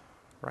that,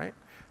 right?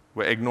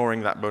 We're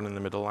ignoring that bone in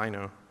the middle, I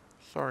know.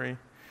 Sorry.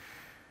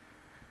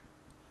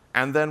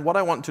 And then what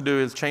I want to do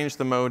is change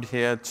the mode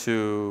here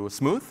to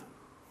smooth,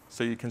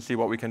 so you can see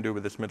what we can do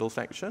with this middle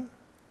section.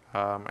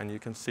 And you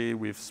can see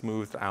we've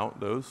smoothed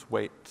out those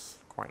weights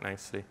quite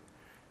nicely.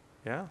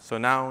 Yeah? So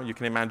now you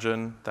can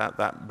imagine that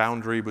that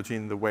boundary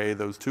between the way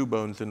those two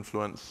bones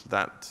influence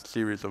that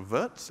series of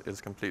verts is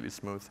completely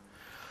smooth.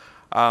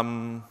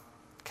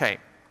 OK.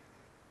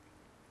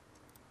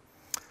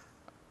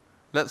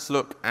 Let's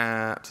look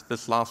at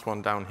this last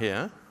one down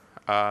here.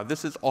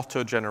 This is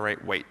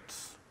auto-generate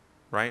weights,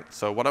 right?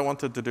 So what I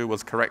wanted to do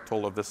was correct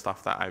all of this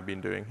stuff that I've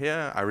been doing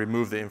here. I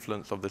removed the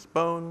influence of this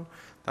bone.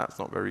 That's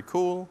not very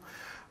cool.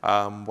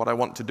 What I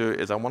want to do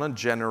is I want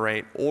to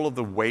generate all of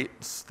the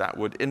weights that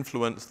would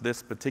influence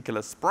this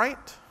particular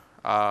sprite,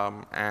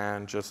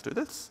 and just do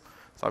this.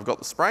 So I've got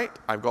the sprite.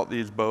 I've got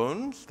these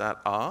bones that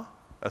are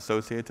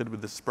associated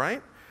with the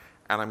sprite,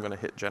 and I'm going to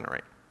hit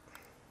generate.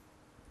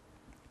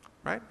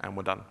 Right? And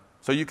we're done.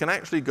 So you can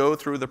actually go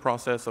through the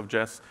process of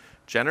just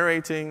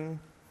generating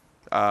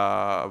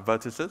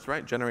vertices,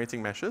 right?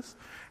 Generating meshes.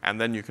 And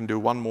then you can do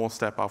one more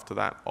step after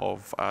that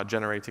of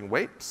generating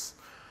weights.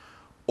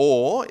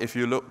 Or if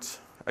you looked,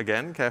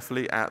 again,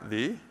 carefully at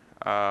the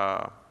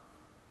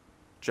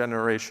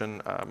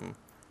generation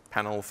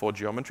panel for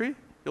geometry,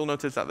 you'll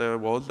notice that there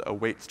was a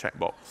weights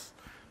checkbox.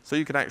 So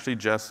you could actually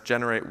just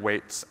generate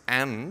weights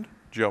and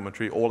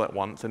geometry all at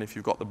once. And if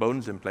you've got the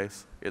bones in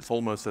place, it's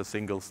almost a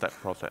single-step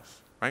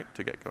process, right,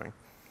 to get going.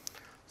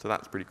 So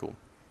that's pretty cool.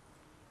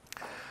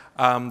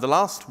 The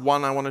last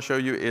one I want to show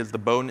you is the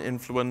bone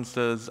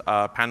influencers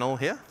panel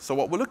here. So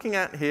what we're looking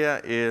at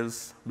here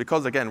is,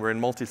 because again, we're in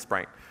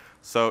multi-sprite,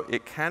 so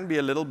it can be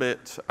a little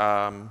bit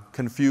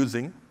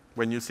confusing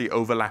when you see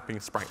overlapping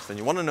sprites. And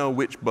you want to know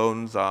which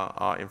bones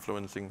are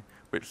influencing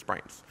which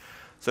sprites.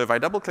 So if I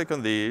double-click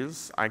on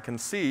these, I can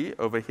see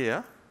over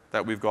here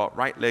that we've got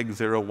right leg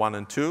 0, 1,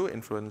 and 2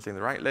 influencing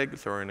the right leg,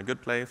 so we're in a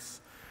good place.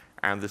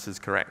 And this is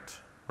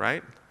correct,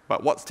 right?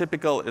 But what's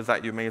typical is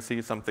that you may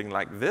see something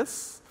like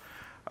this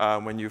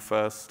when you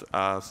first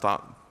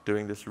start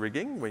doing this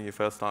rigging, when you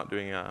first start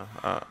doing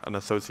an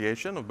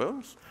association of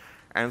bones.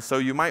 And so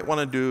you might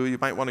want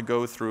to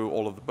go through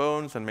all of the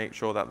bones and make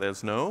sure that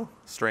there's no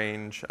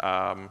strange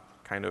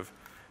kind of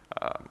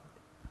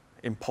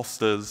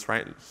imposters,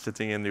 right,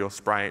 sitting in your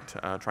sprite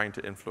trying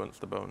to influence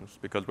the bones.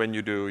 Because when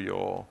you do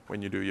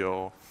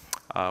your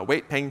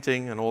weight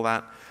painting and all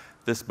that,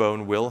 this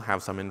bone will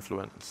have some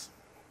influence.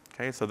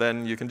 Okay, so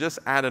then you can just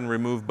add and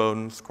remove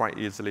bones quite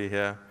easily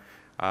here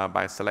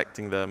by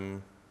selecting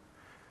them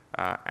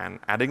and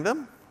adding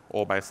them,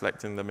 or by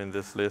selecting them in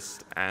this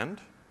list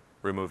and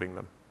removing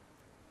them.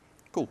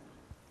 Cool.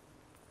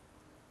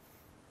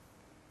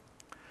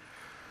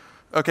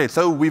 Okay,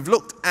 so we've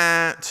looked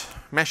at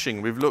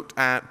meshing, we've looked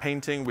at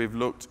painting, we've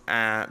looked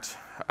at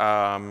what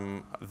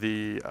am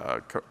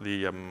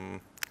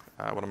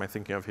I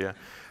thinking of here?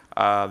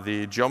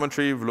 The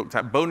geometry, we've looked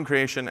at bone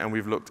creation, and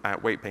we've looked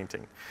at weight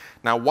painting.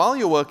 Now, while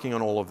you're working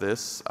on all of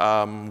this,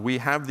 we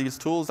have these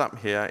tools up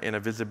here in a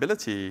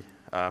visibility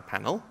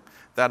panel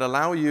that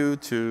allow you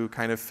to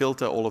kind of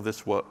filter all of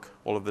this work,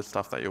 all of this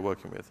stuff that you're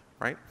working with,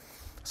 right?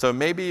 So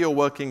maybe you're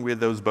working with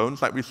those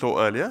bones like we saw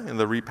earlier in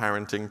the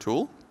reparenting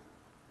tool,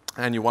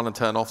 and you want to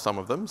turn off some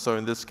of them. So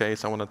in this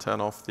case, I want to turn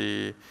off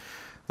the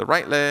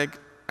right leg,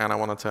 and I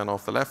want to turn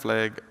off the left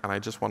leg, and I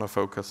just want to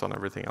focus on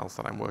everything else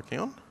that I'm working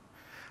on.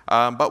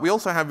 But we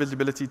also have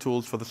visibility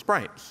tools for the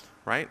sprites,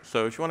 right?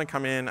 So if you want to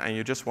come in and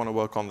you just want to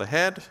work on the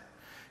head,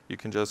 you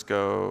can just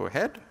go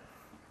head,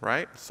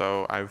 right?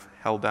 So I've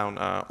held down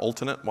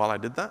alternate while I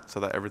did that so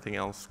that everything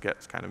else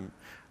gets kind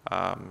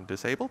of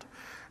disabled.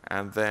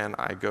 And then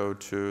I go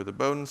to the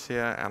bones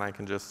here, and I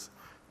can just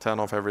turn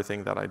off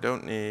everything that I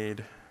don't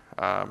need,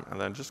 and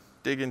then just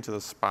dig into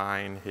the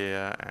spine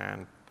here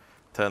and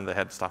turn the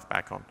head stuff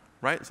back on,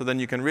 right? So then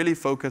you can really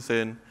focus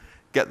in,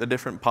 get the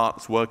different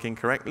parts working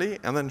correctly,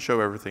 and then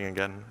show everything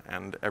again,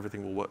 and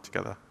everything will work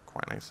together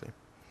quite nicely.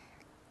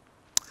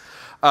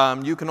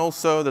 You can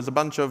also, there's a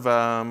bunch of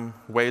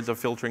ways of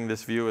filtering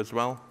this view as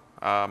well.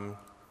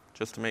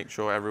 Just to make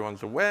sure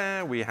everyone's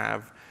aware, we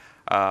have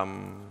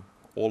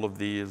all of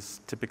these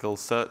typical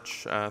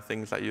search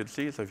things that you'd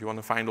see. So if you want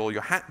to find all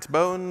your hat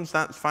bones,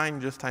 that's fine.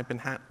 Just type in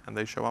hat, and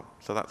they show up.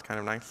 So that's kind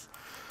of nice.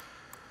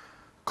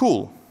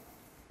 Cool.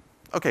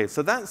 OK,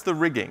 so that's the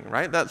rigging,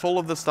 right? That's all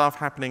of the stuff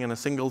happening in a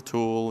single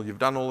tool. You've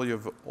done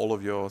all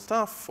of your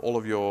stuff, all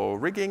of your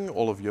rigging,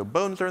 all of your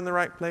bones are in the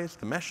right place,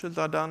 the meshes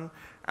are done,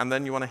 and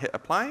then you want to hit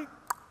apply.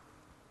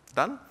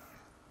 Done.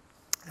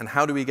 And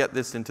how do we get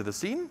this into the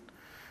scene?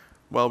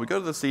 Well, we go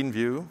to the scene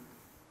view,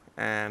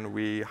 and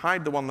we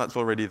hide the one that's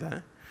already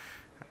there.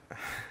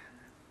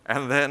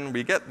 And then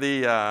we get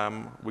the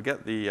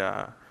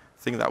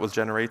thing that was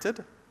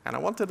generated. And I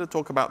wanted to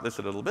talk about this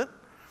a little bit.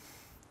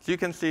 So you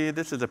can see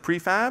this is a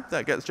prefab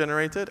that gets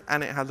generated,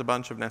 and it has a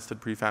bunch of nested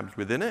prefabs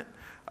within it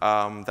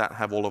that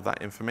have all of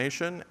that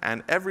information.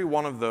 And every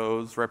one of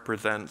those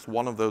represents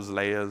one of those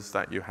layers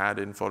that you had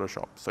in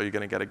Photoshop. So you're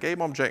going to get a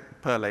game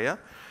object per layer.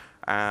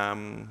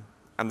 And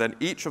then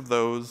each of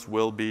those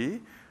will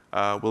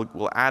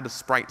add a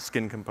sprite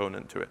skin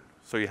component to it.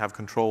 So you have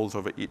controls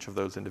over each of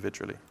those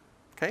individually.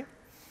 Okay?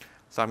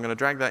 So I'm going to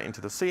drag that into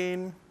the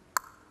scene.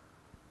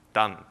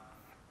 Done.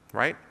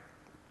 Right?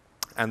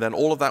 And then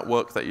all of that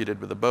work that you did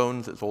with the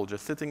bones, it's all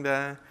just sitting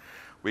there.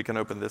 We can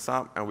open this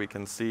up, and we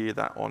can see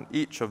that on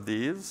each of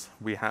these,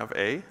 we have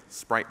a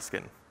sprite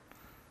skin.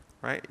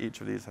 Right?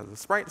 Each of these has a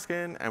sprite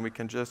skin, and we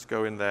can just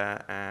go in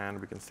there, and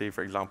we can see,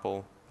 for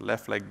example,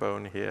 left leg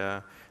bone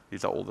here.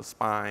 These are all the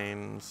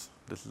spines.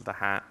 This is the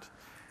hat.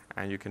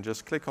 And you can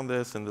just click on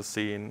this in the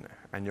scene,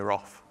 and you're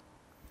off.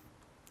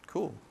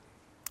 Cool.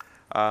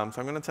 So I'm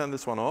going to turn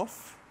this one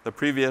off. The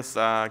previous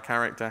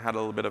character had a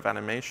little bit of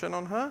animation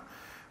on her.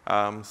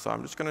 So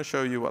I'm just going to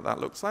show you what that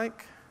looks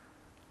like.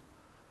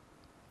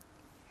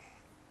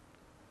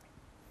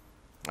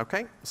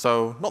 OK,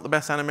 so not the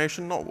best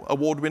animation, not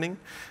award-winning,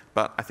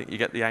 but I think you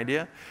get the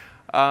idea.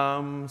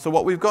 So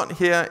what we've got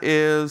here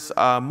is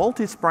a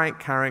multi-sprite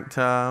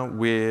character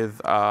with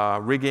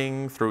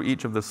rigging through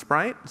each of the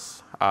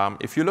sprites.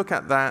 If you look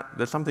at that,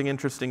 there's something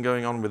interesting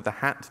going on with the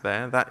hat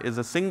there. That is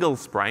a single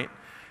sprite,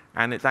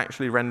 and it's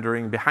actually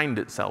rendering behind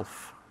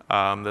itself.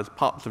 There's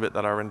parts of it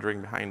that are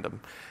rendering behind them.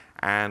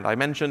 And I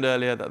mentioned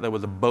earlier that there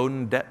was a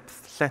bone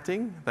depth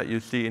setting that you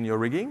see in your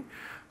rigging.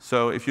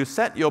 So if you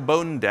set your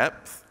bone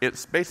depth,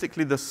 it's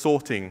basically the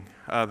sorting,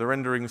 the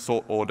rendering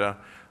sort order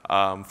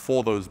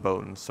for those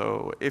bones.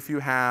 So if you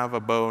have a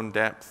bone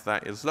depth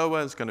that is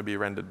lower, it's going to be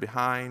rendered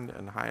behind,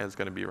 and higher is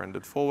going to be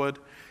rendered forward.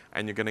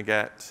 And you're going to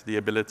get the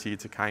ability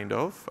to kind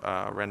of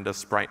render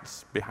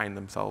sprites behind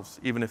themselves,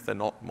 even if they're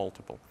not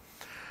multiple.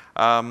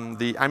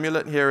 The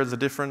amulet here is a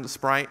different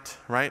sprite,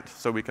 right?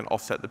 So we can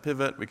offset the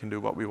pivot. We can do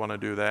what we want to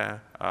do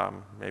there.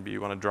 Maybe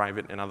you want to drive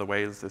it in other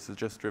ways. This is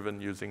just driven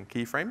using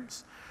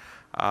keyframes.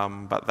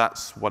 But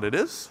that's what it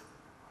is.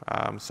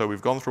 So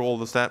we've gone through all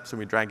the steps, and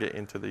we drag it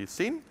into the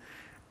scene,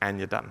 and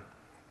you're done.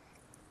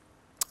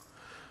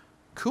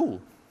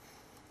 Cool.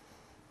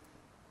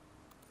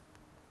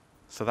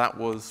 So that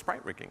was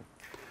sprite rigging.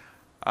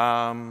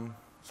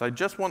 So I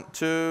just want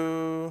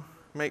to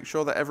make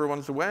sure that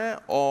everyone's aware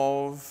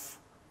of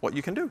what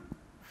you can do.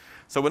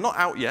 So we're not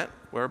out yet.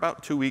 We're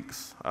about 2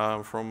 weeks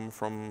from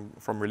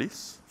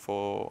release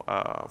for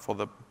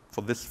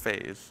this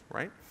phase,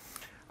 right?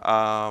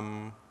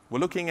 We're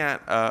looking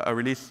at a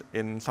release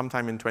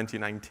sometime in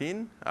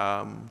 2019,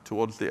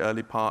 towards the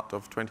early part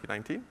of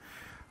 2019.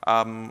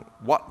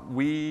 What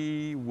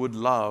we would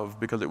love,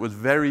 because it was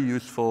very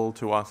useful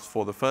to us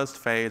for the first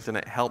phase, and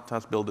it helped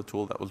us build a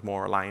tool that was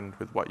more aligned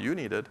with what you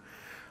needed,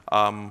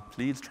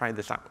 please try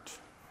this out.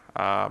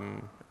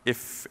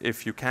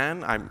 If you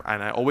can, and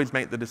I always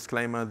make the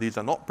disclaimer, these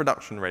are not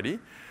production ready,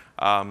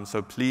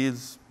 so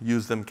please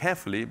use them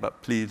carefully,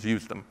 but please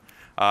use them.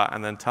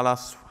 And then tell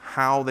us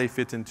how they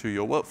fit into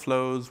your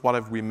workflows, what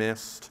have we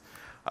missed,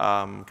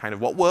 kind of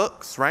what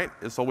works, right?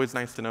 It's always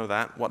nice to know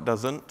that. What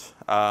doesn't?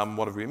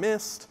 What have we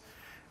missed?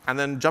 And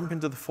then jump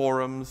into the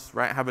forums,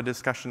 right? Have a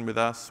discussion with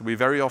us. We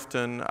very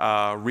often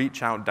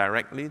reach out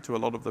directly to a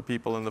lot of the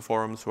people in the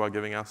forums who are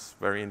giving us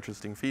very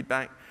interesting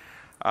feedback.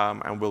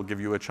 And we'll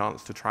give you a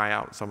chance to try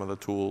out some of the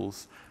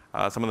tools,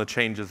 some of the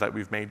changes that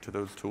we've made to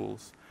those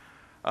tools.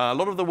 A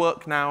lot of the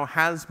work now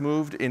has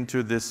moved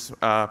into this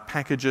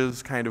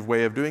packages kind of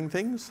way of doing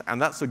things,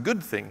 and that's a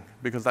good thing,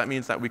 because that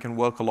means that we can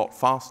work a lot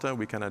faster.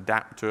 We can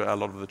adapt to a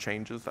lot of the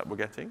changes that we're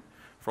getting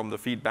from the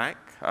feedback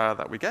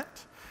that we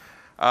get.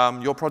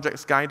 Your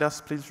projects guide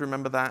us. Please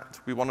remember that.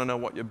 We want to know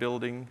what you're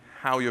building,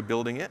 how you're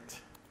building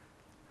it,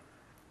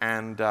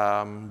 and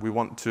we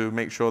want to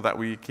make sure that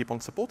we keep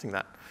on supporting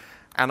that.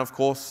 And of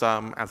course,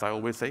 as I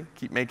always say,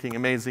 keep making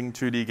amazing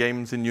 2D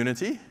games in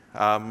Unity.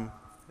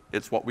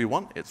 It's what we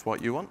want. It's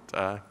what you want.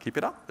 Keep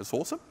it up. It's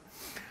awesome.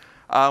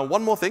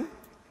 One more thing.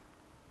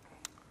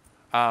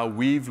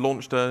 We've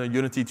launched a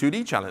Unity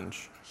 2D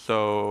challenge.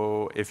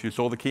 So if you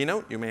saw the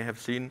keynote, you may have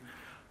seen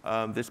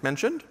this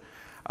mentioned.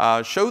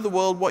 Show the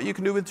world what you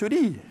can do with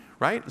 2D,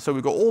 right? So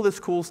we've got all this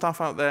cool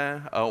stuff out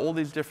there, all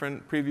these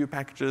different preview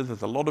packages.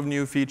 There's a lot of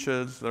new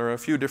features. There are a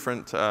few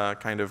different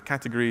kind of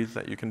categories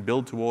that you can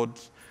build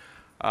towards.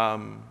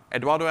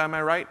 Eduardo, am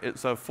I right?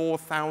 It's a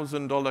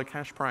 $4,000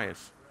 cash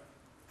prize.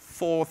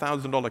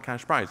 $4,000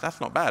 cash prize.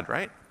 That's not bad,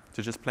 right?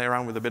 To just play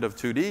around with a bit of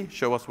 2D,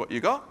 show us what you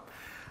got.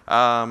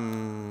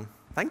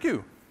 Thank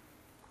you.